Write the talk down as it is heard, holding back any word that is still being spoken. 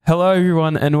Hello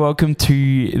everyone and welcome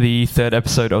to the third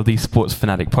episode of the Sports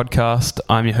Fanatic podcast.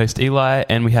 I'm your host Eli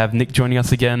and we have Nic joining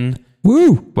us again.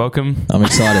 Woo! Welcome. I'm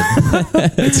excited.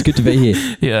 It's good to be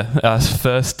here. Yeah, our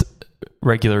first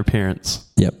regular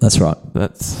appearance. Yep, that's right.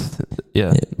 That's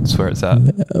where it's at.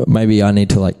 Maybe I need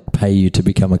to pay you to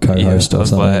become a co-host or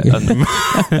something.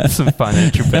 Some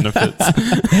financial benefits.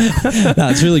 No,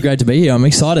 it's really great to be here. I'm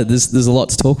excited. There's a lot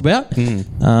to talk about.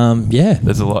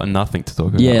 There's a lot of nothing to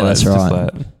talk about. Yeah, that's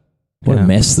right. What a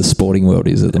mess the sporting world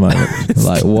is at the moment.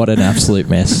 What an absolute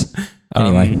mess.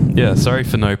 Anyway. Sorry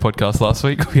for no podcast last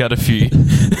week. We had a few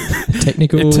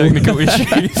technical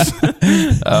issues.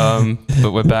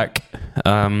 But we're back.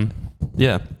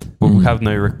 We'll have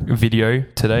no video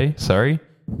today. Sorry.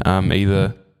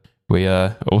 Either we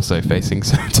are also facing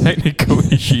some technical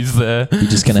issues there. You're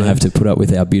just going to have to put up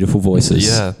with our beautiful voices.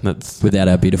 Yeah, without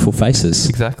our beautiful faces.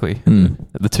 Exactly.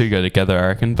 The two go together, I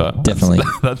reckon. But definitely.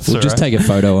 We'll just take a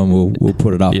photo and we'll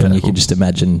put it up, and you can just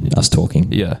imagine us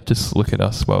talking. Yeah, just look at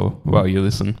us while you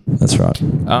listen. That's right.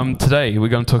 Today we're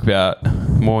going to talk about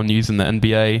more news in the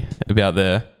NBA about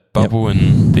their bubble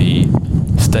and the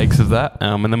stakes of that,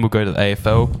 and then we'll go to the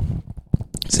AFL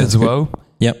as well.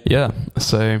 Yep. Yeah.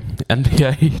 So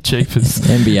NBA, jeepers.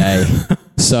 NBA.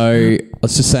 So I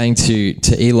was just saying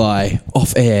to Eli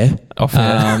off air. I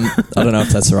don't know if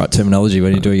that's the right terminology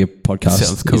when you're doing a podcast.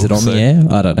 Sounds cool. Is it on the air?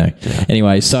 I don't know. Yeah.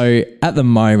 Anyway, so at the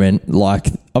moment,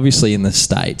 obviously in the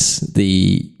States,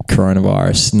 the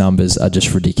coronavirus numbers are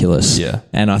just ridiculous. Yeah.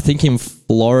 And I think in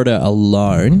Florida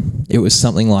alone, it was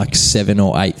something like 7,000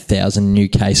 or 8,000 new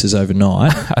cases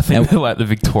overnight. I think they're like the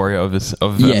Victoria of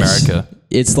America.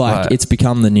 It's it's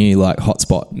become the new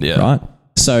hotspot, right?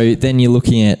 So then you're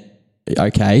looking at, I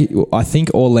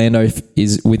think Orlando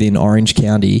is within Orange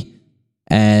County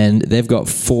and they've got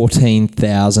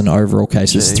 14,000 overall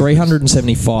cases,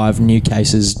 375 new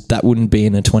cases. That wouldn't be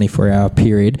in a 24-hour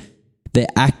period. Their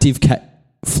active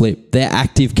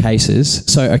cases.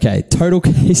 So, total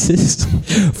cases,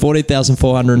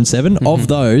 14,407. Of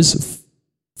those,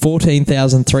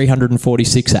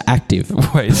 14,346 are active.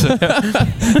 Wait, so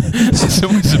it's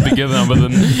almost a bigger number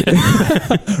than...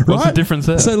 What's the difference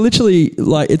there? So literally,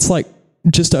 it's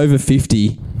just over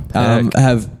 50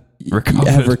 have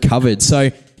recovered. So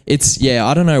it's,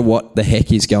 I don't know what the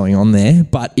heck is going on there,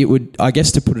 but it would, I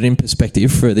guess, to put it in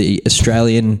perspective for the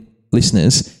Australian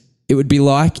listeners, it would be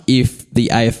like if the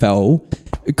AFL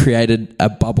created a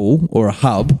bubble or a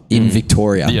hub in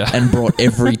Victoria and brought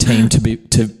every team to be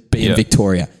in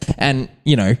Victoria. And,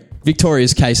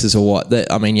 Victoria's cases are what?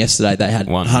 Yesterday they had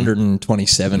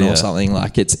 127 or something.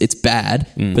 It's bad.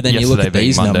 But then you look at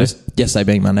these numbers. Yesterday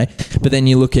being Monday. But then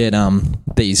you look at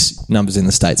these numbers in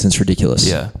the States and it's ridiculous.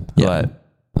 Yeah.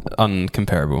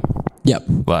 Uncomparable. Yep.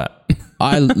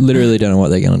 I literally don't know what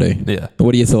they're going to do. Yeah.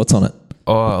 What are your thoughts on it?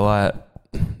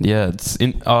 It's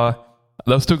in...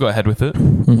 they'll still go ahead with it.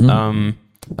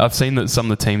 I've seen that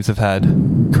some of the teams have had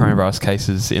coronavirus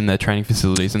cases in their training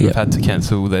facilities and they've had to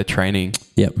cancel their training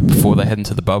before they head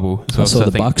into the bubble as well. I saw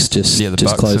the Bucks just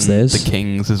closed theirs. The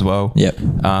Kings as well. Yep.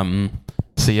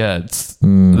 They're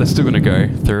still going to go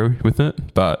through with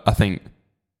it, but I think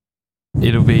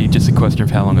it'll be just a question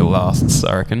of how long it lasts,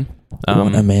 I reckon.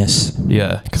 What a mess.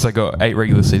 Yeah, because I got 8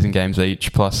 regular season games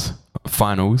each plus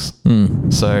finals.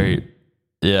 So...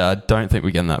 yeah, I don't think we're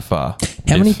getting that far.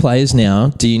 How many players now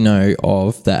do you know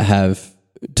of that have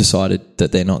decided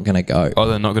that they're not going to go? Oh,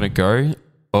 they're not going to go?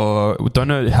 Or we don't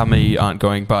know how many aren't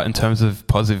going, but in terms of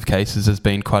positive cases, there's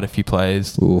been quite a few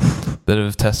players that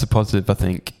have tested positive, I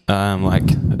think,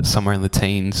 somewhere in the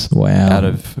teens. Wow. Out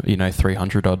of,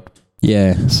 300 odd.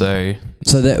 Yeah. So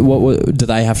what do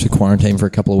they have to quarantine for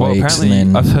a couple of weeks? Apparently,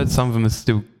 and then I've heard some of them are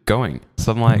still going.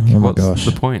 So I'm like, what's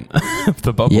the point of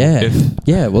the bubble? Yeah.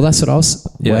 Well, that's what I was...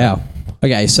 Yeah. Wow.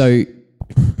 Okay, so,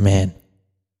 man,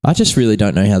 I just really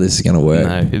don't know how this is going to work.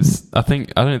 No, I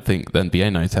don't think the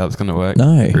NBA knows how it's going to work.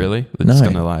 No. Really? They're just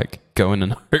going to go in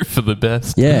and hope for the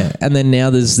best. Yeah. And then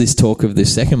now there's this talk of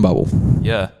this second bubble.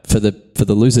 Yeah. For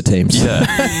the loser teams.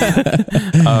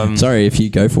 Yeah. Sorry if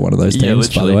you go for one of those teams,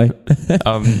 by the way.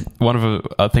 One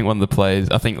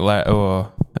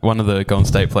of the Golden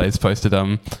State players posted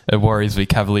a Warriors v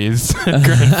Cavaliers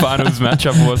grand finals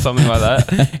matchup or something like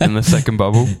that in the second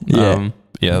bubble. Yeah,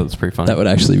 that's pretty funny. That would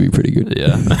actually be pretty good.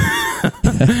 Yeah.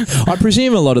 I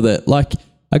presume a lot of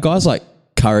guys like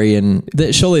Curry and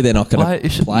surely they're not going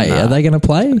to play. Nah. Are they going to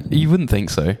play? You wouldn't think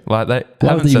so. Why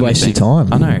would you waste your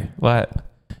time? I know.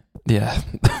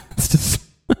 It's just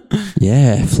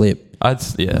flip.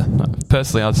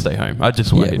 Personally, I'd stay home. I'd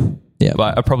just wait. Yeah.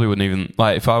 I probably wouldn't even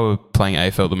if I were playing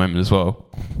AFL at the moment as well.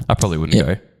 I probably wouldn't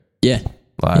go. Yeah.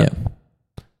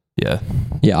 Yeah,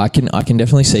 I can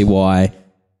definitely see why.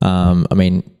 Why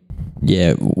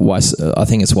I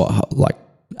think it's like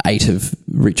 8 of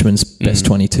Richmond's best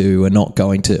 22 are not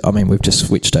going to. I mean, we've just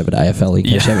switched over to AFL in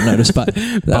case you haven't noticed, but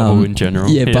bubble in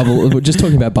general. Bubble. We're just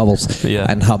talking about bubbles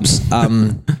and hubs.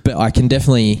 But I can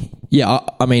definitely.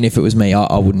 I mean, if it was me,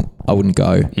 I wouldn't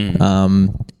go.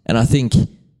 And I think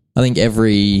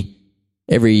every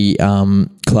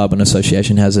club and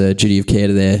association has a duty of care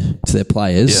to their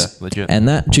players. Yeah, legit. And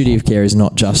that duty of care is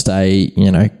not just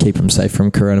keep them safe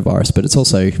from coronavirus, but it's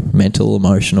also mental,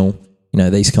 emotional,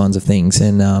 these kinds of things.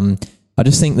 And I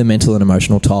just think the mental and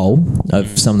emotional toll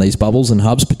of some of these bubbles and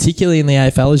hubs, particularly in the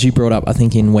AFL, as you brought up, I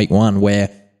think in week 1, where,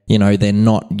 they're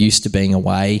not used to being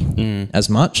away as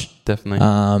much. Definitely.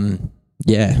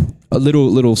 A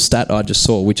little stat I just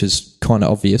saw, which is kind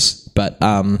of obvious, but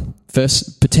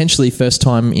potentially first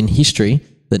time in history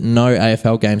that no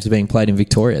AFL games are being played in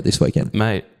Victoria this weekend.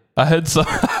 Mate, I heard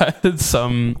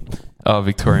some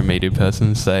Victorian media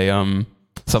person say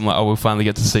something like, we'll finally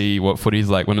get to see what footy's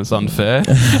like when it's unfair. And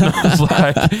I was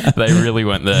like, they really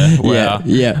went there. Wow.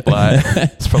 Yeah. Like,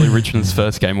 it's probably Richmond's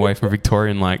first game away from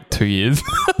Victoria in like 2 years.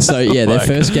 So, their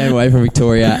first game away from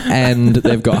Victoria, and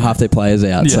they've got half their players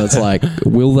out. So it's like,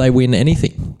 will they win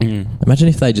anything? Imagine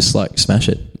if they just smash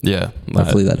it. Yeah.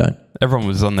 Hopefully they don't. Everyone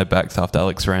was on their backs after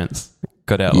Alex Rance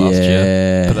got out last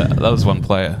year. But that was one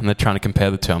player, and they're trying to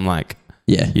compare the two. I'm like,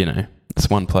 it's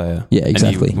one player. Yeah,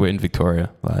 exactly. And we're in Victoria.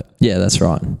 Yeah, that's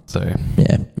right. So,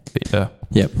 yeah.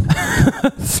 Yep.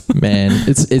 Man,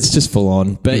 it's just full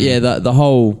on. But the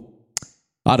whole,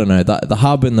 I don't know, the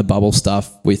hub and the bubble stuff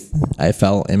with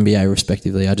AFL, NBA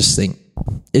respectively, I just think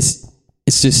it's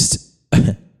just,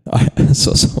 I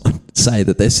saw someone say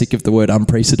that they're sick of the word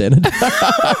unprecedented.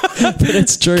 But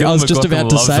it's true. I was just about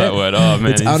to say it. Word. Oh,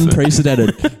 man, it's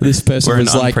unprecedented. This person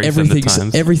was like,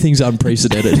 everything's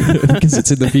unprecedented because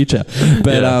it's in the future.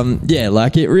 But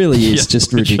it really is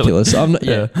just ridiculous. I'm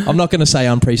not going to say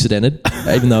unprecedented,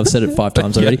 even though I've said it 5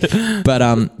 times already. But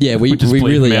we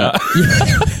really are.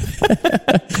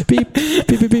 Beep, beep,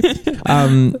 beep, beep.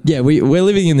 We're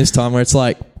living in this time where it's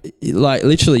like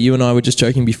literally you and I were just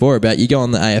joking before about you go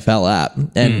on the AFL app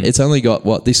and it's only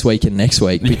got this week and next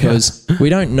week because we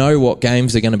don't know what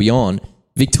games they're going to be on.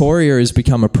 Victoria has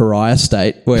become a pariah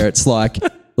state where it's like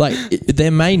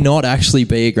there may not actually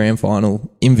be a grand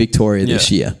final in Victoria this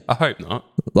year. I hope not.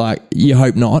 You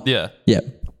hope not? Yeah. Yeah.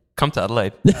 Come to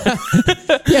Adelaide.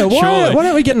 Why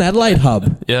don't we get an Adelaide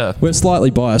hub? Yeah. We're slightly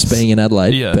biased being in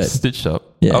Adelaide. Yeah, but stitched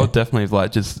up. Yeah. I would definitely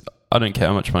I don't care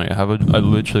how much money I have. I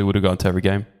literally would have gone to every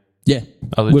game. Yeah.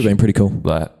 Would have been pretty cool.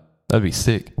 That'd be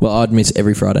sick. Well, I'd miss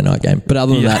every Friday night game. But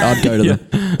other than that, I'd go to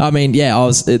them. I mean,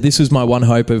 this was my one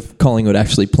hope of Collingwood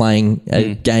actually playing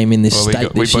a game in this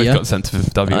state this year. We both got sent to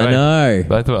WA. I know.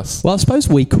 Both of us. Well, I suppose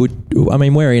we could. I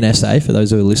mean, we're in SA, for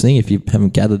those who are listening, if you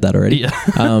haven't gathered that already.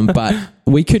 Yeah. But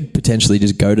we could potentially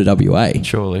just go to WA.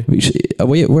 Surely.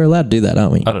 We're allowed to do that,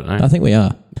 aren't we? I don't know. I think we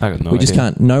are. I got no idea. We just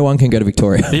can't. No one can go to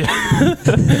Victoria. Yeah.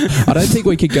 I don't think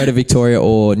we could go to Victoria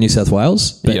or New South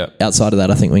Wales. But outside of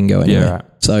that, I think we can go anywhere. Yeah, right.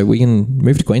 So we can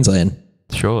move to Queensland.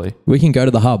 Surely. We can go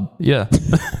to the hub. Yeah.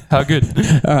 How good.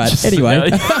 All right. Anyway.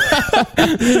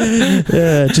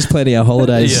 Just planning our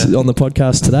holidays on the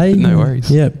podcast today. No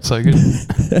worries. Yeah. So good.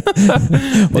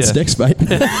 What's next, mate?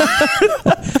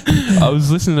 I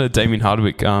was listening to Damien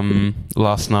Hardwick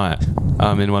last night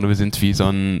in one of his interviews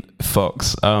on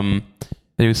Fox.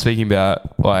 He was speaking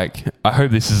about, I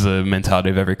hope this is a mentality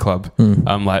of every club,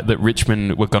 that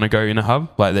Richmond were going to go in a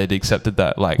hub, they'd accepted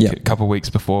that a couple of weeks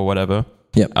before or whatever.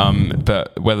 Yep.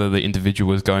 But whether the individual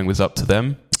was up to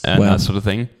them and that sort of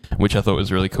thing, which I thought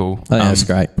was really cool. I think that's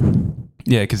great.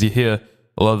 Yeah, because you hear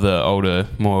a lot of the older,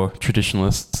 more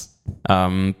traditionalists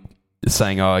saying,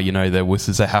 they're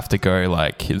wusses, they have to go,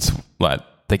 it's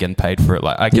they're getting paid for it.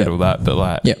 I get all that,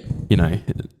 but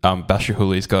Basher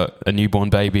Hooley's got a newborn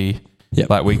baby.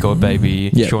 Yep. We got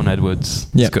baby. Sean Edwards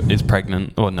is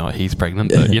pregnant. Or no, he's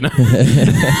pregnant, but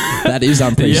that is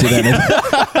unprecedented.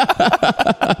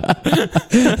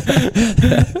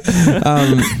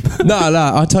 No,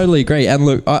 I totally agree. And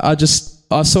look, I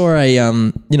saw a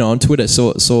on Twitter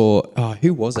saw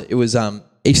who was it? It was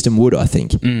Easton Wood, I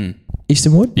think.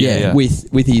 Easton Wood? Yeah.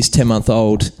 With his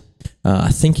 10-month-old I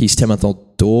think his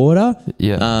 10-month-old daughter,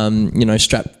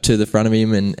 strapped to the front of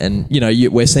him, and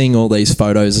we're seeing all these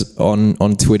photos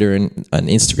on Twitter and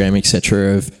Instagram,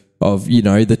 etc. of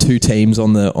the two teams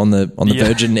on the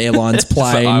Virgin Airlines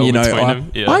plane.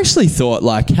 I actually thought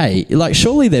hey,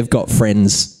 surely they've got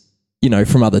friends,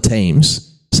 from other teams.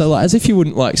 So, like, as if you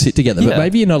wouldn't, like, sit together, but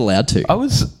maybe you're not allowed to.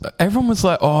 Everyone was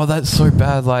like, oh, that's so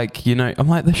bad. Like, you know, I'm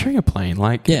like, they're sharing a plane.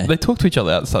 Like, they talk to each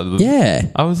other outside of the...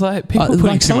 Yeah. I was like, people putting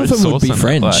like, some of them would be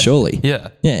friends, like, surely.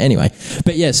 Yeah. Yeah, anyway.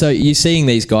 But, yeah, so you're seeing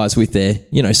these guys with their,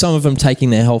 you know, some of them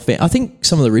taking their whole family. I think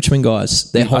some of the Richmond guys,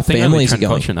 their whole families are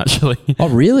going. Cochin, actually. Oh,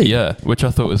 really? Yeah, which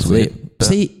I thought was weird.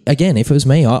 See, again, if it was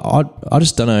me, I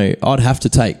just don't know. I'd have to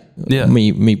take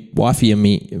me wifey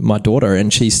and my daughter,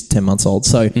 and she's 10 months old.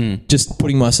 So just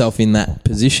putting myself in that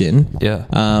position. Yeah.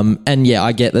 And yeah,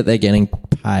 I get that they're getting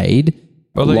paid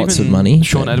lots of money.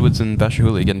 Sean Edwards and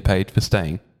Bashahuli getting paid for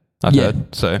staying. I've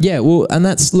heard. So yeah, well, and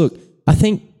that's I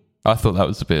thought that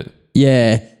was a bit.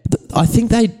 Yeah, I think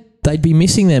they'd be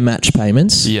missing their match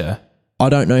payments. Yeah. I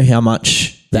don't know how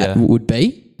much that would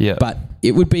be. Yeah. But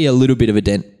it would be a little bit of a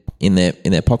dent in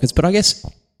their pockets. But I guess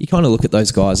you kind of look at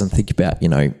those guys and think about, you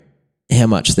know, how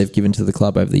much they've given to the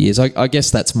club over the years. I guess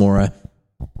that's more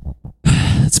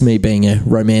it's me being a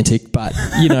romantic, but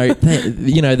you know,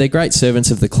 they're great servants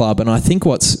of the club. And I think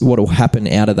what'll happen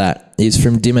out of that is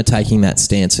from Dimmer taking that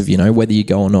stance of, you know, whether you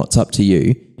go or not, it's up to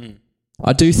you.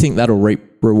 I do think that'll reap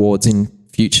rewards in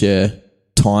future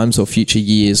times or future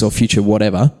years or future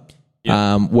whatever.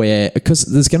 Because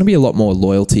there's going to be a lot more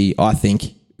loyalty, I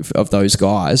think, of those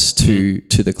guys to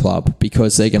the club,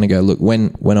 because they're going to go, look,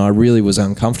 when I really was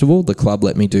uncomfortable, the club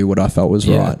let me do what I felt was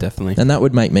right. Definitely. And that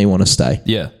would make me want to stay.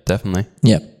 Yeah, definitely.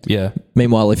 Yep. Yeah.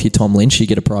 Meanwhile, if you're Tom Lynch, you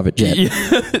get a private jet.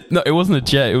 Yeah. No, it wasn't a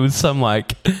jet. It was some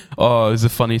it was the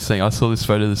funniest thing. I saw this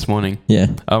photo this morning. Yeah.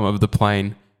 Of the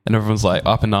plane. And everyone's like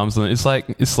up in arms, and it's like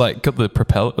got the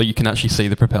propeller. Like, you can actually see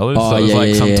the propellers. Oh, so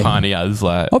it's some tiny as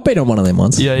like. I've been on one of them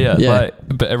once. Yeah. Like,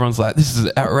 but everyone's like, this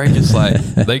is outrageous. Like,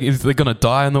 they're gonna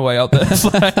die on the way up there. It's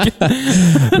like,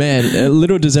 man,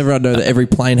 little does everyone know that every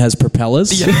plane has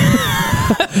propellers. Yeah.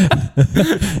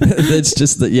 It's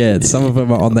just that. Yeah, some of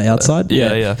them are on the outside.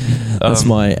 Yeah. That's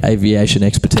my aviation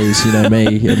expertise. You know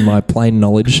me and my plane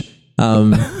knowledge.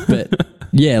 But.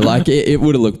 Yeah, like it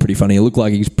would have looked pretty funny. It looked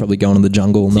like he's probably going in the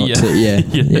jungle, going into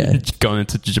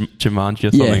Jumanji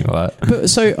or something like that. But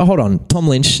so hold on, Tom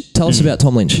Lynch. Tell us about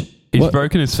Tom Lynch. He's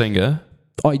broken his finger.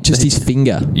 Oh, just his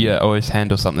finger. Yeah, or his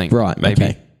hand or something. Right,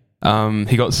 maybe. Okay.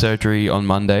 He got surgery on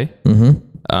Monday.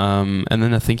 Mm-hmm. And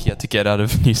then I think he had to get out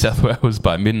of New South Wales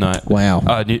by midnight. Wow.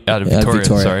 Out of Victoria.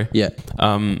 Sorry. Yeah.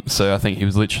 So I think he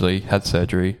was literally had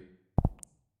surgery,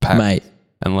 packed,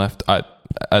 and left.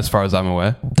 As far as I'm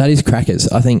aware, that is crackers.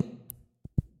 I think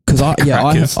because sorry,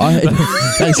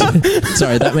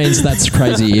 that means that's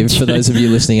crazy for those of you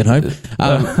listening at home.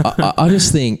 I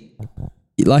just think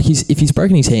like if he's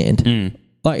broken his hand,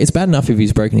 like it's bad enough if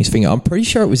he's broken his finger. I'm pretty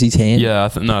sure it was his hand. Yeah, I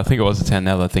think it was his hand.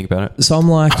 Now that I think about it, so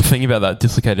I'm thinking about that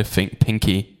dislocated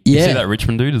pinky. Yeah, you see that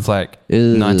Richmond dude is like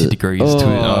 90 degrees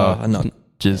to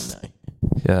it.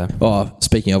 Yeah. Oh,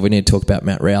 speaking of, we need to talk about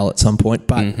Matt Rowell at some point,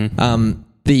 but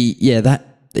that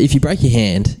if you break your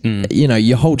hand, you know,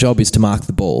 your whole job is to mark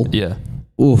the ball. Yeah.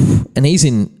 Oof. And he's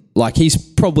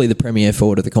probably the premier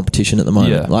forward of the competition at the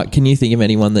moment. Yeah. Like, can you think of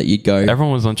anyone that you'd go?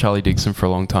 Everyone was on Charlie Dixon for a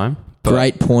long time.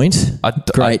 Great point.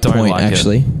 Great point, like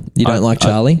actually. You don't like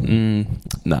Charlie?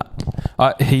 Nah.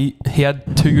 He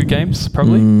had 2 good games,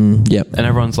 probably. Yep. And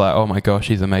everyone's like, oh my gosh,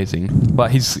 he's amazing.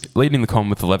 Like, he's leading the com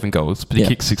with 11 goals, but he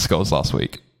kicked 6 goals last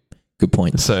week. Good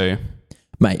point. So...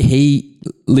 Mate, he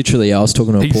literally, I was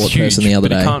talking to a Port person the other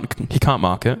day. He can't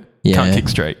mark it. Yeah. Can't kick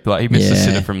straight. Like, he missed a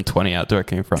sitter from 20 out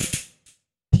directly in front.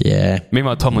 Yeah.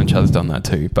 Meanwhile, Tom Lynch has done that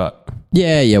too, but...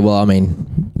 Yeah, well, I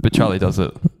mean... But Charlie does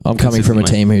it. I'm coming from a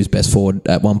team whose best forward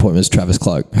at one point was Travis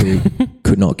Cloke, who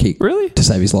could not kick to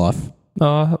save his life.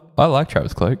 I like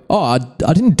Travis Cloke. Oh, I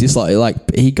didn't dislike it.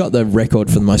 Like, he got the record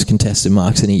for the most contested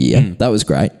marks in a year. That was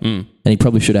great. And he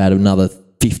probably should have had another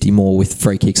 50 more with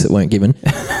free kicks that weren't given.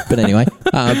 But anyway,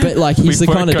 but like he's the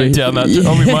kind of dude. Down that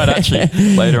we might actually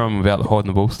later on about the holding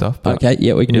the ball stuff. Okay,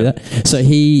 yeah, we can do that. So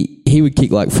he would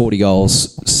kick like 40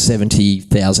 goals,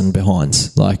 70,000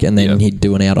 behinds, like, and then he'd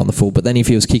do an out on the full. But then if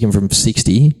he was kicking from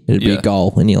 60, it'd be a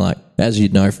goal. And you're like, as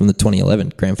you'd know from the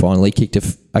 2011 grand final, he kicked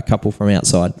a couple from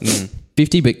outside,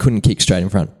 50, but couldn't kick straight in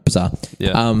front. Bizarre.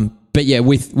 Yeah. But yeah,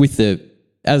 with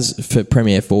as for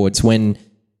premier forwards, when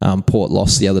Port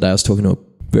lost the other day, I was talking to a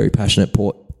very passionate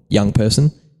Port young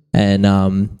person,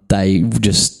 and they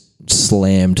just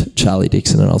slammed Charlie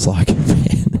Dixon, and I was like,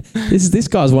 man, this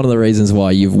guy's one of the reasons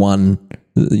why you've won,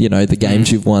 you know, the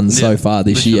games you've won so far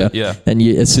this year. Yeah. And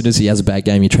as soon as he has a bad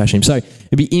game, you trash him. So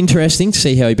it'd be interesting to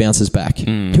see how he bounces back.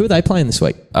 Who are they playing this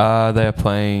week? They are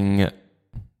playing...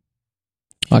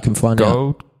 I can find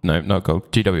Gold? Out. No, not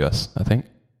Gold. GWS, I think.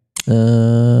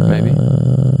 Maybe.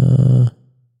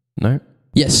 No?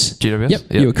 Yes. GWS? Yep,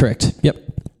 you were correct. Yep.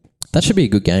 That should be a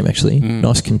good game, actually.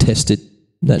 Nice contested.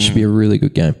 That should be a really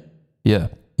good game. Yeah.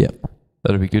 Yeah.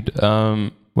 That'll be good.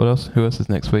 What else? Who else is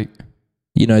next week?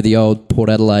 You know, the old Port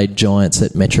Adelaide Giants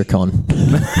at Metricon.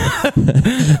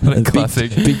 What a classic.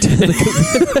 There'll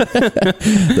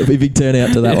be a big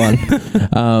turnout to that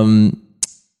one.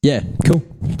 Yeah, cool.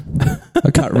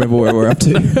 I can't remember where we're up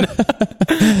to.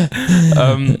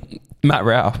 Matt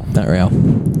Rao.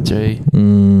 Gee. I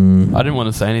didn't want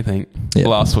to say anything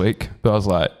last week, but I was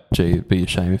like, gee, it'd be a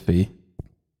shame if he...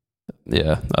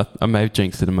 Yeah, I may have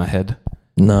jinxed it in my head.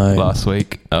 No. Last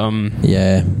week.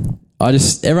 Yeah.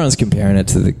 Everyone's comparing it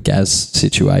to the Gaz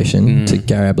situation, to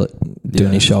Gary Ablett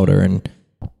doing his shoulder, and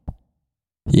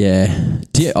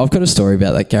I've got a story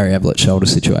about that Gary Ablett shoulder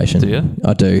situation. Do you?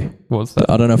 I do. What's that?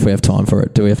 I don't know if we have time for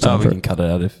it. Do we have time for it? We can cut it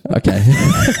out if... Okay.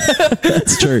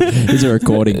 That's true. It's a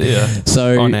recording. Yeah.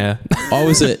 So on air. I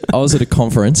was at a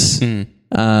conference,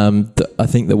 I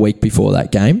think the week before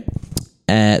that game,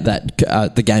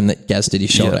 the game that Gaz did his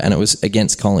shoulder, and it was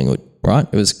against Collingwood. Right,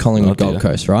 it was Collingwood Gold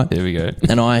Coast, right? Here we go.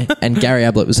 and Gary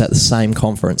Ablett was at the same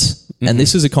conference, and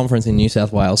this was a conference in New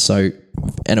South Wales. And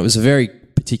it was a very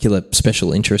particular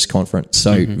special interest conference.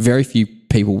 So very few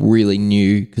people really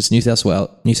knew, because New South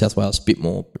Wales a bit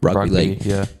more rugby league.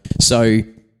 Yeah. So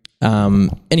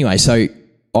anyway,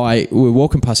 we were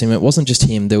walking past him. It wasn't just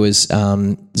him. There was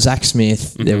Zach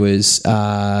Smith. There was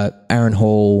Aaron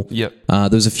Hall. Yep. There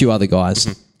was a few other guys,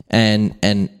 and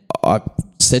I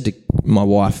said to my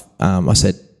wife, I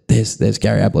said, there's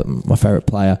Gary Ablett, my favourite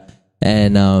player.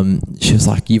 And she was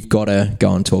like, you've got to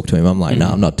go and talk to him. I'm like, no,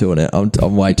 I'm not doing it.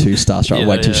 I'm way too starstruck,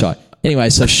 way too shy. Anyway,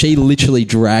 so she literally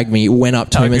dragged me, went up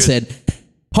to him and said,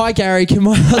 hi, Gary, can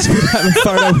my husband have a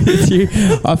photo with you?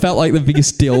 I felt like the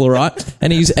biggest deal, right?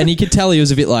 And you could tell he was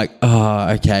a bit like,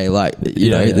 oh, okay, like, you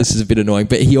know, this is a bit annoying.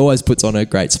 But he always puts on a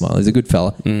great smile. He's a good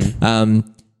fella.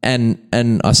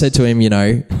 And I said to him, you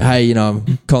know, hey, you know,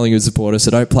 I'm Collingwood supporter, so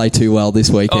don't play too well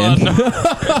this weekend.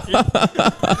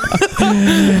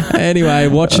 Anyway,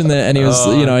 watching and he was,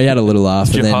 you know, he had a little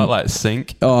laugh. Did your heart like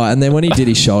sink? Oh, and then when he did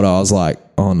his shoulder, I was like,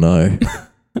 oh no.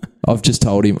 I've just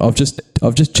told him, I've just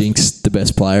jinxed the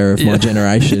best player of my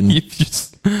generation. You've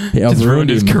just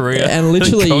ruined his career. And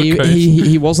literally,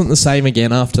 he wasn't the same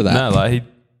again after that. No, like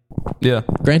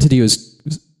Granted, he was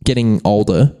getting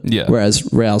older. Yeah.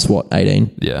 Whereas Rao's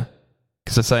 18? Yeah.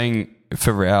 Because they're saying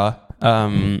for Rao,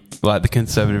 like the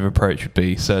conservative approach would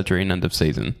be surgery and end of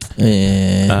season.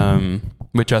 Yeah.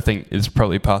 Which I think is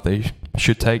probably a path they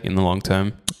should take in the long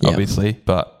term, obviously.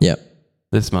 But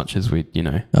as much as we, you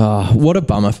know. Oh, what a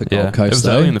bummer for Gold Coast, it was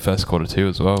early in the first quarter too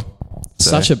as well.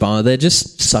 So. Such a bummer. They're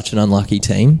just such an unlucky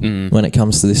team when it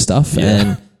comes to this stuff.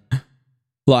 Yeah. And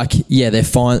like,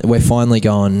 we're finally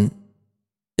going...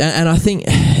 And I think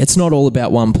it's not all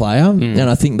about one player, and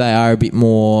I think they are a bit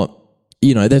more,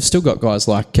 you know, they've still got guys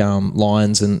like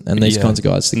Lions and these kinds of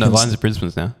guys. No, Lions are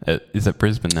Brisbane's now. Is it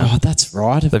Brisbane now? Oh, that's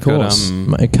right, of course.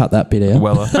 Cut that bit out.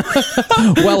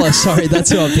 Weller, sorry,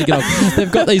 that's who I'm thinking of.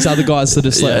 They've got these other guys that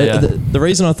are the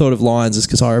reason I thought of Lions is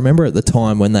because I remember at the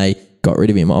time when they got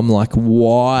rid of him, I'm like,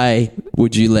 why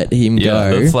would you let him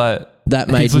go? That's like... That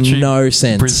made no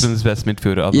sense. Brisbane's best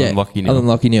midfielder other than Lachie Neale. Other than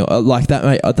Lachie Neale. Like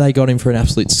that, they got him for an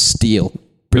absolute steal.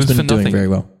 Brisbane doing very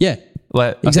well. Yeah.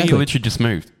 Like, exactly. I think he literally just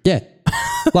moved. Yeah.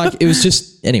 Like, it was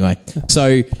just... Anyway.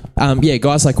 So,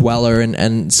 guys like Weller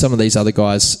and some of these other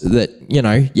guys that, you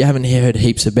know, you haven't heard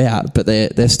heaps about, but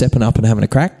they're stepping up and having a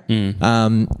crack.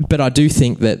 But I do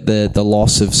think that the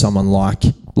loss of someone like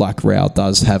Rao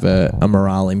does have a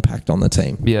morale impact on the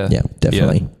team. Yeah. Yeah,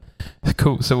 definitely. Yeah.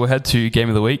 Cool. So we'll head to Game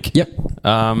of the Week. Yep.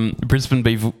 Brisbane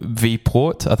v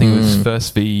Port. I think it was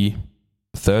first v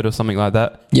third or something like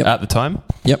that at the time.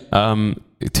 Yep.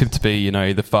 It tipped to be, you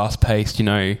know, the fast-paced, you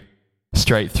know,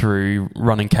 straight through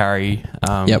run and carry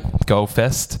goal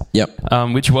fest. Yep.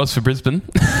 Which was for Brisbane.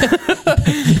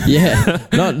 Yeah.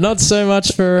 Not so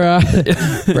much for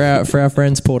our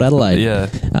friends Port Adelaide. Yeah.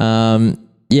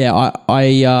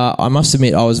 I must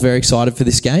admit I was very excited for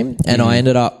this game, and I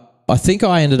ended up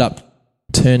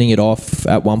turning it off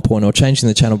at one point or changing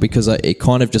the channel because it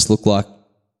kind of just looked like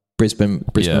Brisbane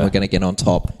were going to get on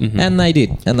top. And they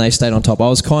did, and they stayed on top. I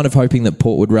was kind of hoping that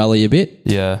Port would rally a bit.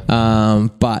 Yeah.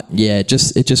 But yeah, it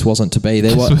just wasn't to be.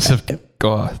 There was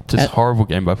a horrible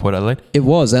game by Port Adelaide. It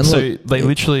was. And so they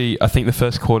literally, I think the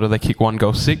first quarter they kicked 1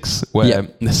 goal 6, where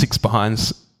the 6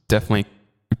 behinds definitely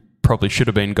probably should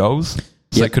have been goals.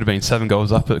 So it could have been 7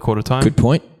 goals up at quarter time. Good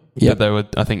point. Yeah. But they were,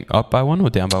 I think, up by 1 or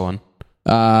down by 1?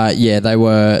 Yeah, they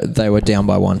were down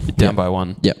by one. By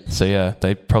one. Yep. So yeah,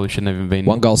 they probably shouldn't have even been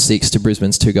 1-6 to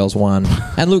Brisbane's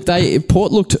 2-1. And look,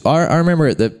 Port looked. I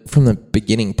remember from the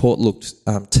beginning, Port looked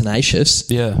tenacious.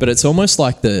 Yeah. But it's almost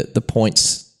like the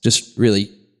points just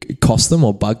really cost them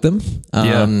or bugged them.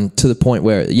 To the point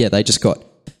where they just got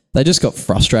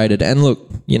frustrated. And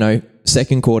look,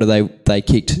 second quarter they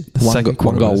kicked one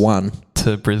goal one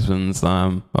to Brisbane's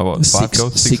 5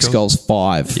 goals, 6 goals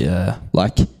 5. Yeah.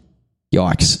 Like,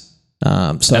 yikes.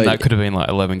 So and that could have been like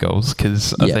 11 goals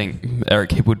because I think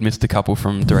Eric Hipwood missed a couple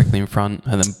from directly in front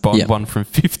and then Bond one from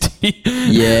 50.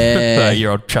 Yeah.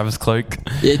 Your old Travis Cloak.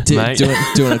 Yeah,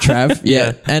 doing a Trav.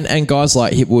 Yeah. And guys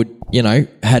like Hipwood,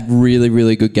 had really,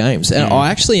 really good games. And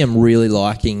I actually am really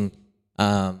liking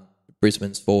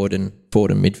Brisbane's forward and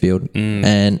midfield.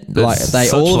 And like they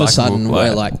all of a sudden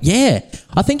were like,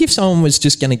 I think if someone was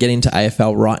just going to get into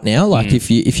AFL right now, like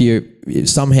if you're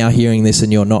somehow hearing this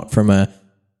and you're not from an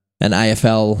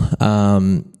AFL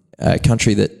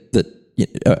country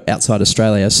that outside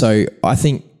Australia, so I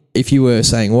think if you were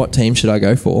saying what team should I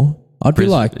go for, I'd be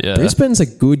like, Brisbane's a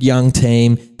good young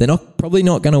team. They're probably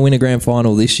not going to win a grand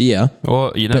final this year.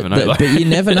 Well, you never know. But you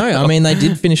never know. I mean, they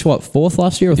did finish, fourth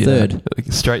last year or third?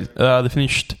 Straight. They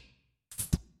finished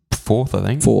fourth, I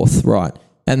think. Fourth, right.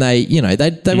 And they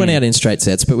went out in straight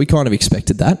sets, but we kind of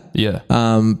expected that. Yeah.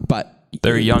 But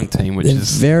they're a young team, which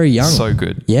is very young. So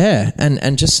good. Yeah.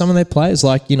 And just some of their players,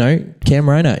 like, Cam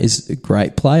Rayner is a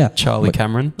great player. Charlie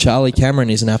Cameron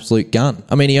is an absolute gun.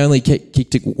 I mean, he only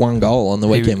kicked 1 goal on the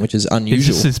weekend, which is unusual. It's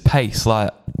just his pace.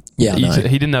 Like, he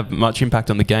didn't have much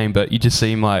impact on the game, but you just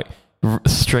see him like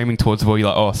streaming towards the ball. You're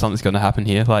like, oh, something's going to happen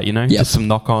here. Like, just some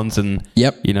knock-ons and,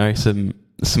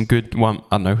 some good one.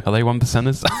 I don't know. Are they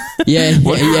 1%ers? Yeah,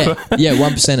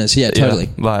 1%ers. Yeah, totally.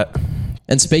 Yeah,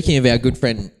 and speaking of our good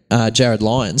friend Jared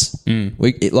Lyons,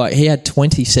 he had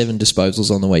 27 disposals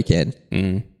on the weekend,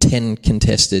 10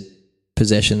 contested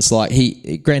possessions. Like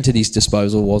granted his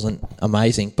disposal wasn't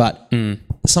amazing, but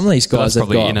some of these guys have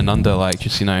probably got in and under, like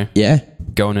just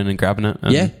going in and grabbing it.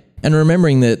 And and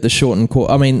remembering the shortened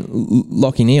court. I mean,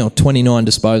 Lachie Neale, 29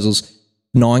 disposals.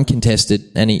 9 contested,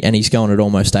 and he's going at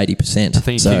almost 80%. I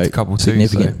think he kicked a couple too.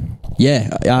 Significant. So.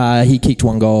 Yeah, he kicked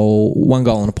 1 goal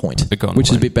and a point, which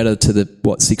is a bit better to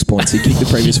the 6 points he kicked the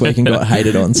previous week and got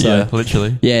hated on. So yeah,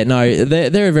 literally. Yeah, no,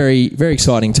 they're a very, very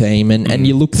exciting team, and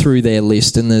you look through their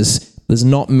list, and there's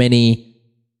not many.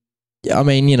 I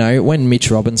mean, when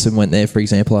Mitch Robinson went there, for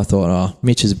example, I thought,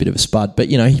 Mitch is a bit of a spud, but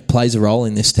he plays a role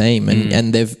in this team,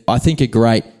 and they've, I think, a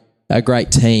great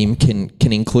team can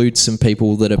include some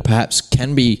people that are perhaps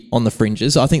can be on the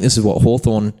fringes. I think this is what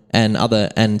Hawthorn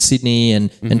and Sydney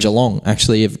and Geelong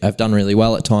actually have done really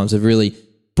well at times. They've really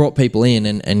brought people in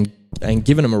and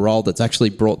given them a role that's actually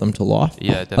brought them to life.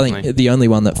 Yeah, definitely. I think the only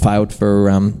one that failed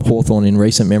for Hawthorn in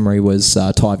recent memory was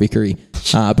Ty Vickery.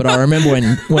 But I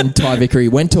remember when Ty Vickery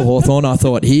went to Hawthorn, I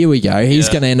thought, here we go. He's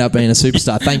going to end up being a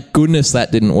superstar. Thank goodness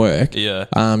that didn't work. Yeah.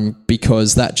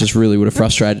 Because that just really would have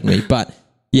frustrated me. But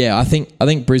yeah, I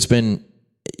think Brisbane.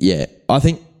 Yeah, I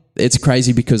think it's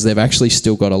crazy because they've actually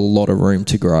still got a lot of room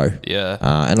to grow. Yeah,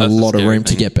 and a lot of room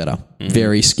to get better.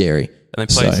 Very scary. And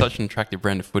they play such an attractive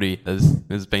brand of footy, as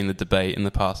has been the debate in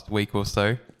the past week or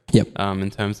so. Yep. In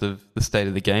terms of the state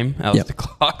of the game, Alistair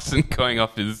Clarkson going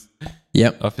off his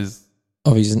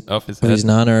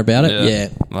nana about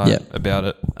it. About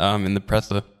it. In the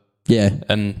presser. Yeah,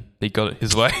 and he got it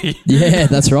his way. Yeah,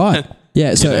 that's right.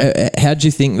 Yeah, so how do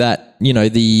you think that,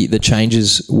 the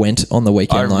changes went on the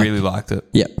weekend? I really liked it.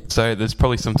 Yeah. So there's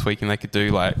probably some tweaking they could do,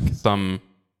 like some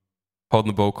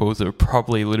holding the ball calls that were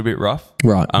probably a little bit rough.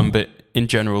 Right. But in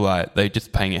general, like they're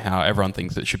just paying it how everyone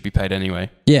thinks it should be paid anyway.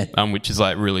 Yeah. Which is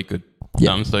like really good.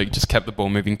 Yeah. So it just kept the ball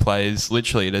moving players.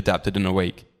 Literally it adapted in a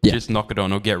week. Yeah. Just knock it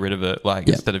on or get rid of it. Like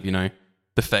instead of,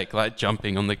 the fake like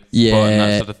jumping on the spot and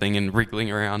that sort of thing and wriggling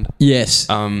around. Yes.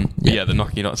 They're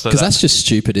knocking it on. Because that's just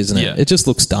stupid, isn't it? Yeah. it just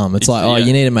looks dumb. It's like,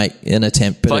 you need to make an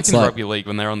attempt. But it's like in rugby league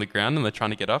when they're on the ground and they're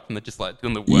trying to get up and they're just like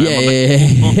doing the worm.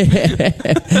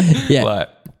 Yeah.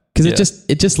 Because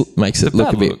it just makes it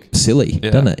look a bit silly,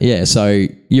 doesn't it? Yeah. So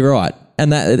you're right,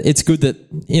 and that it's good that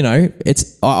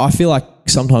it's. I feel like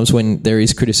sometimes when there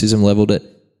is criticism levelled at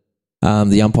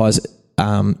the umpires.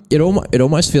 It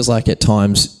almost feels like at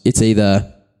times it's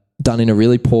either done in a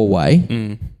really poor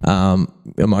way,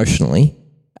 emotionally,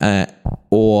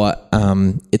 or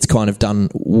it's kind of done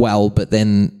well, but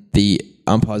then the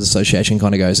Umpires Association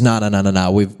kind of goes, no,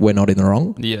 we're not in the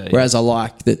wrong. Yeah. Whereas I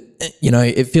like that,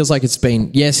 it feels like it's been,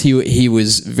 yes, he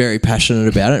was very passionate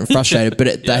about it and frustrated,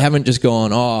 but they haven't just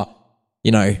gone,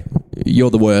 you're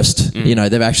the worst. You know,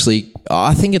 they've actually,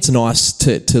 I think it's nice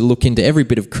to look into every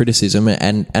bit of criticism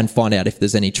and find out if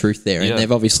there's any truth there. And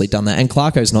they've obviously done that. And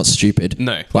Clarko's not stupid.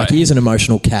 No. Like, he is an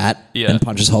emotional cat and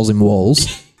punches holes in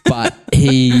walls. But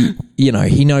he, you know,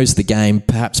 he knows the game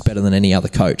perhaps better than any other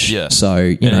coach. Yeah. So,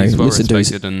 you know, he's well listen to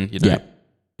his... and, you know,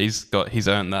 he's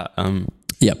earned that,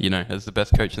 you know, as the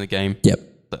best coach in the game. Yep.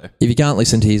 So. If you can't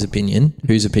listen to his opinion,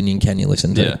 whose opinion can you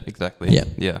listen to? Yeah, exactly.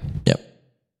 Yeah.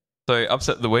 So,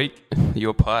 upset of the week,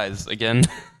 your Pies again.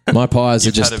 My Pies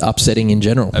are just upsetting in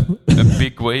general. A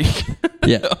big week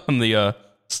on the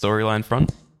storyline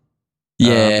front.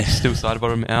 Yeah. Still side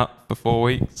bottom out for 4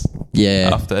 weeks.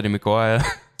 Yeah. After Eddie Maguire.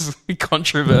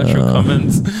 Controversial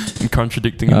comments and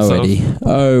contradicting himself. Eddie.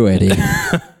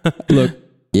 Look,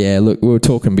 we were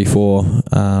talking before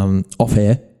off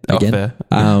air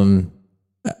again.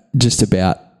 Just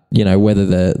about, you know, whether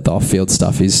the off-field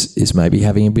stuff is maybe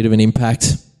having a bit of an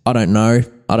impact. I don't know.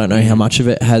 I don't know how much of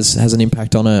it has an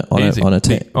impact on a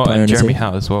team. And Jeremy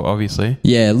Howe as well, obviously.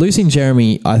 Yeah, losing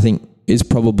Jeremy, I think, is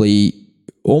probably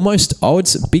almost, I would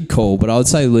say, big call, but I would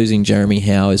say losing Jeremy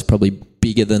Howe is probably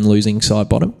bigger than losing side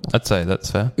bottom. I'd say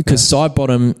that's fair. Because side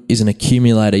bottom is an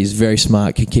accumulator. He's very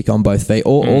smart, can kick on both feet,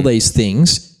 all these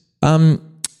things.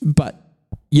 But,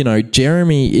 you know,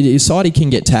 Jeremy, his side, he can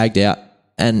get tagged out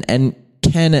and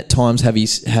can at times have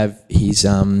his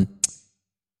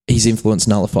influence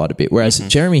nullified a bit. Whereas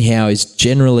Jeremy Howe is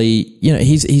generally, you know,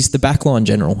 he's the backline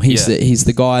general. He's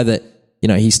the guy that, you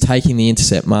know, he's taking the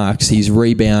intercept marks, he's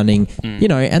rebounding, you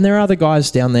know, and there are other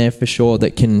guys down there for sure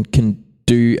that can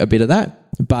do a bit of that.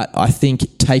 But I think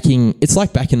it's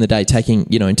like back in the day,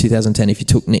 you know, in 2010, if you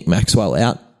took Nick Maxwell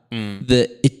out,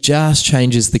 that it just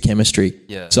changes the chemistry.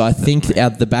 Yeah, so I think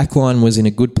the back line was in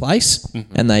a good place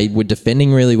and they were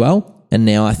defending really well. And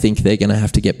now I think they're going to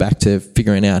have to get back to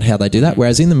figuring out how they do that.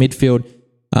 Whereas in the midfield,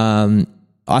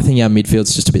 I think our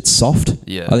midfield's just a bit soft.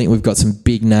 Yeah. I think we've got some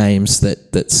big names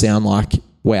that sound like,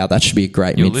 wow, that should be a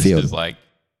great Your midfield. List is like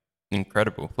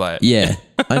incredible. Like, yeah,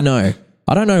 I know.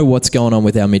 I don't know what's going on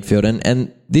with our midfield.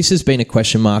 And this has been a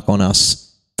question mark on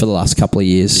us for the last couple of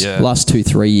years, last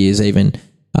 2-3 years even.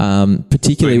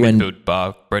 Particularly when midfield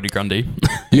bar Brody Grundy.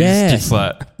 Just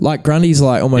like Grundy's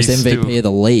like almost MVP of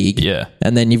the league. Yeah.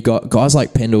 And then you've got guys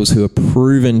like Pendles who are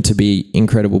proven to be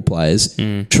incredible players.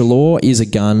 Trelaw is a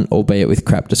gun, albeit with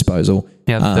crap disposal.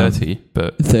 Yeah, 30,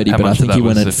 but I think he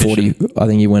went at 40. I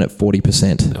think he went at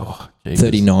 40%. Oh,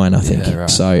 39, I think. Yeah, right.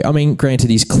 So I mean, granted,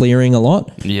 he's clearing a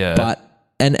lot. Yeah. But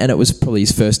and it was probably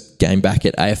his first game back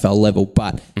at AFL level,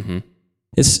 but.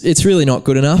 It's really not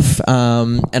good enough,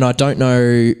 and I don't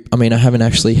know. I mean, I haven't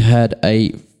actually had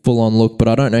a full-on look, but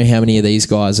I don't know how many of these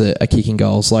guys are kicking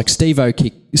goals. Like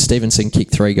Stevenson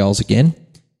kicked 3 goals again,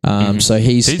 so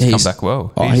he's come back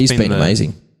well. Oh, he's been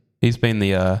amazing. He's been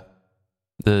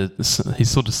he's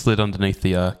sort of slid underneath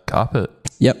the carpet.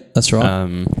 Yep, that's right.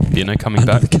 You know, coming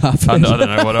under back. The carpet. I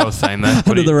don't know what I was saying there.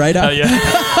 Under the radar. Yeah.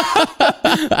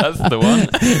 That's the one.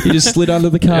 You just slid under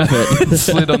the carpet.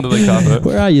 Slid under the carpet.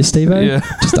 Where are you, Steve-O? Yeah.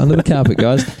 Just under the carpet,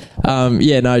 guys.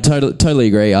 Totally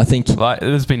agree. I think... Like,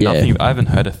 there's been nothing... I haven't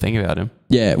heard a thing about him.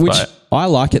 Yeah, which I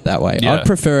like it that way. Yeah. I'd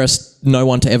prefer no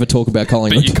one to ever talk about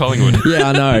Collingwood. But you Collingwood. Yeah,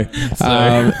 I know.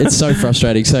 It's so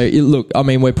frustrating. So, look, I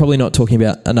mean, we're probably not talking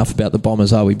enough about the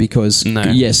Bombers, are we? Because,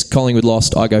 yes, Collingwood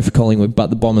lost. I go for Collingwood, but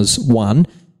the Bombers won.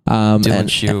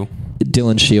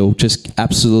 Dylan Shield just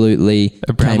absolutely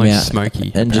came out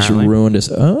smoky, and just ruined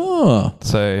us. Oh,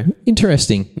 so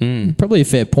interesting. Probably a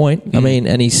fair point. I mean,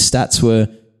 and his stats were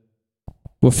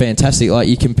fantastic. Like,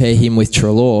 you compare him with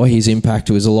Trelaw, his impact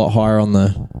was a lot higher on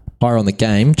the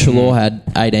game. Trelaw had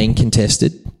 18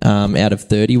 contested out of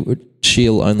 30.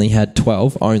 Shield only had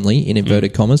 12, only in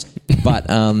inverted commas. But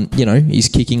you know, he's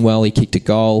kicking well. He kicked a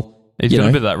goal. He's got a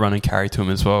bit of that run and carry to him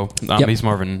as well. He's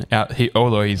more of an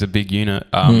although he's a big unit.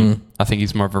 I think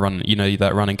he's more of a run. You know,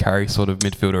 that run and carry sort of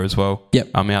midfielder as well.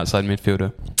 Yep. Outside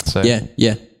midfielder. So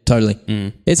yeah, totally.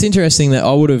 It's interesting that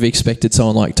I would have expected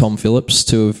someone like Tom Phillips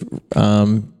to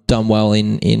have done well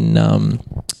in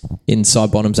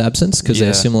side bottom's absence because they're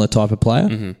a similar type of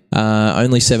player.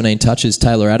 Only 17 touches.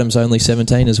 Taylor Adams only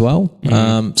 17 as well.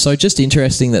 So just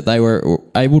interesting that they were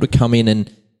able to come in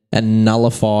and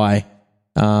nullify.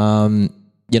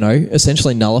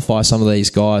 Essentially nullify some of these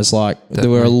guys. Like, there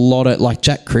were a lot of, like,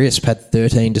 Jack Crisp had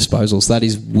 13 disposals. That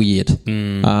is weird.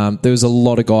 There was a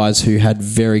lot of guys who had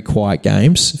very quiet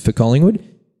games for Collingwood.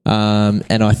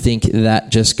 And I think that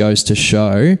just goes to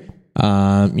show,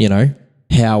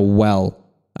 how well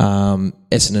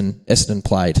Essendon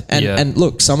played. And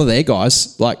look, some of their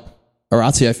guys, like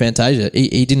Orazio Fantasia,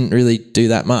 he didn't really do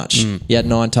that much. He had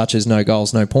 9 touches, no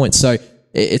goals, no points. So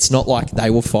it's not like they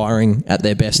were firing at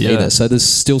their best either. So there's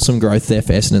still some growth there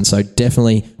for Essendon. So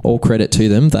definitely all credit to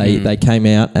them. They came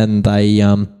out and they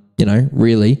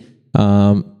really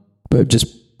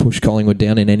just pushed Collingwood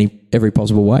down in every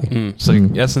possible way. So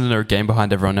Essendon are a game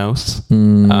behind everyone else,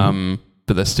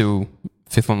 but they're still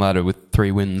fifth on ladder with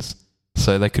 3 wins.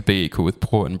 So they could be equal with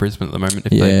Port and Brisbane at the moment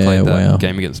if they played that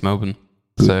game against Melbourne.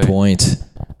 Good point.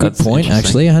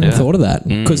 Actually, I hadn't thought of that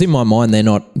because in my mind they're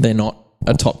not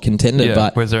a top contender,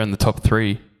 but whereas they're in the top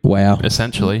 3. Wow,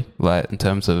 essentially, like in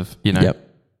terms of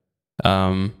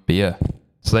but yeah,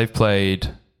 so they've played.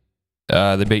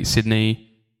 They beat Sydney,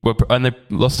 and they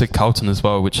lost to Carlton as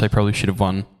well, which they probably should have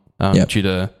won due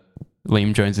to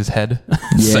Liam Jones's head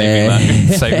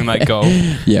saving that goal.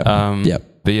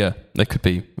 But yeah, they could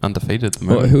be undefeated at the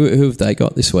moment. Well, who have they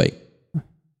got this week?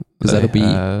 Because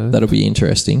that'll be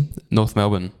interesting. North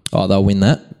Melbourne. Oh, they'll win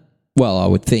that. Well, I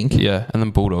would think. Yeah, and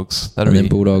then Bulldogs.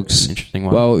 Bulldogs. An interesting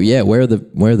one. Well, yeah. Where are the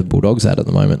Bulldogs at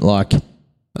the moment? Like,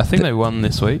 I think they won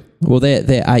this week. Well, they're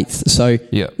 8th. So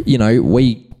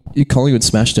Collingwood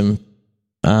smashed them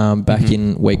back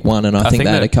in week 1, and I think they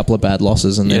had a couple of bad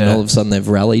losses, and then all of a sudden they've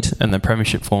rallied. And their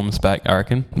premiership form's back, I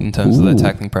reckon, in terms of their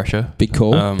tackling pressure. Big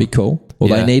call. Well,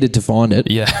 they needed to find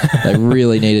it. Yeah, they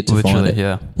really needed to find it.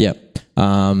 Yeah.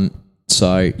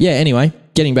 Anyway,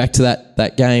 getting back to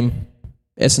that game.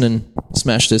 Essendon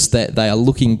smashed us. They are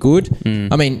looking good.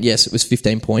 I mean, yes, it was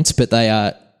 15 points, but they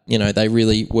are, they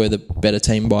really were the better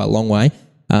team by a long way.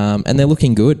 And they're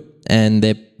looking good, and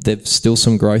there's still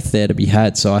some growth there to be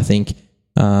had. So I think,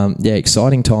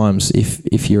 exciting times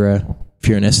if you're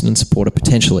an Essendon supporter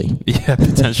potentially. Yeah,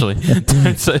 potentially.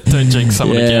 don't jinx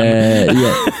someone again.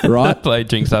 Yeah, right. Play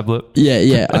jinx tablet.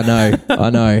 Yeah. I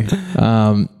know.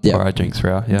 Or I jinx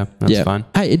Rao. Yeah, that's fine.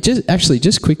 Hey,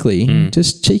 just quickly,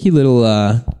 just cheeky little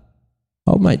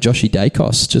old mate Joshy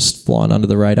Dacos just flying under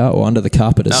the radar or under the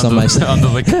carpet, as some may say. Under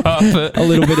the carpet. A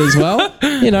little bit as well.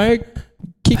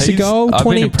 Kicks a goal,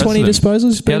 20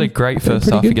 disposals. He had a great first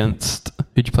half against...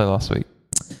 Who'd you play last week?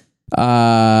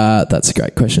 That's a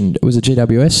great question. Was it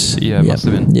GWS? Yeah, it must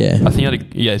have been. Yeah. I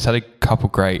think he's had a couple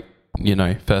great,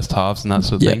 first halves and that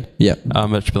sort of thing. Yeah.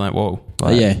 It's been like, whoa.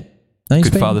 No,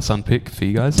 good father-son pick for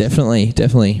you guys.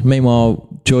 Definitely.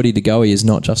 Meanwhile, Geordie De Goey is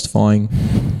not justifying,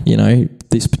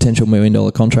 this potential $1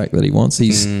 million contract that he wants.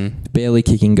 He's barely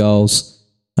kicking goals.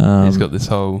 He's got this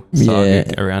whole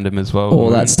saga around him as well. All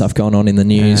that stuff going on in the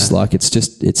news. Like it's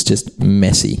just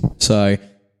messy. So,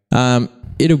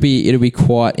 it'll be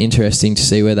quite interesting to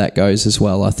see where that goes as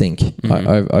well, I think,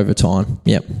 over time.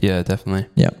 Yep. Yeah, definitely.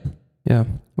 Yep. Yeah.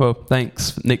 Well,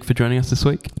 thanks, Nick, for joining us this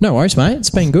week. No worries, mate. It's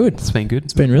been good. It's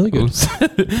been really good.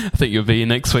 I think you'll be here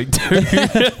next week too.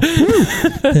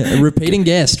 Recurring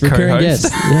guest.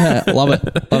 Yeah, love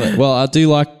it. Well, I do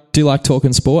like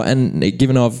talking sport, and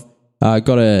given I've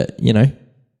got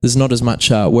there's not as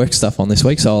much work stuff on this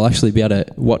week, so I'll actually be able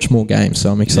to watch more games.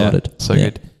 So I'm excited.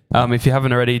 Good. If you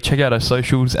haven't already, check out our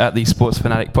socials at the Sports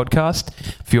Fanatic Podcast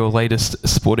for your latest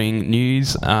sporting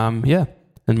news. And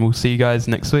we'll see you guys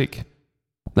next week.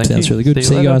 Sounds really good.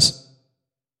 See you guys.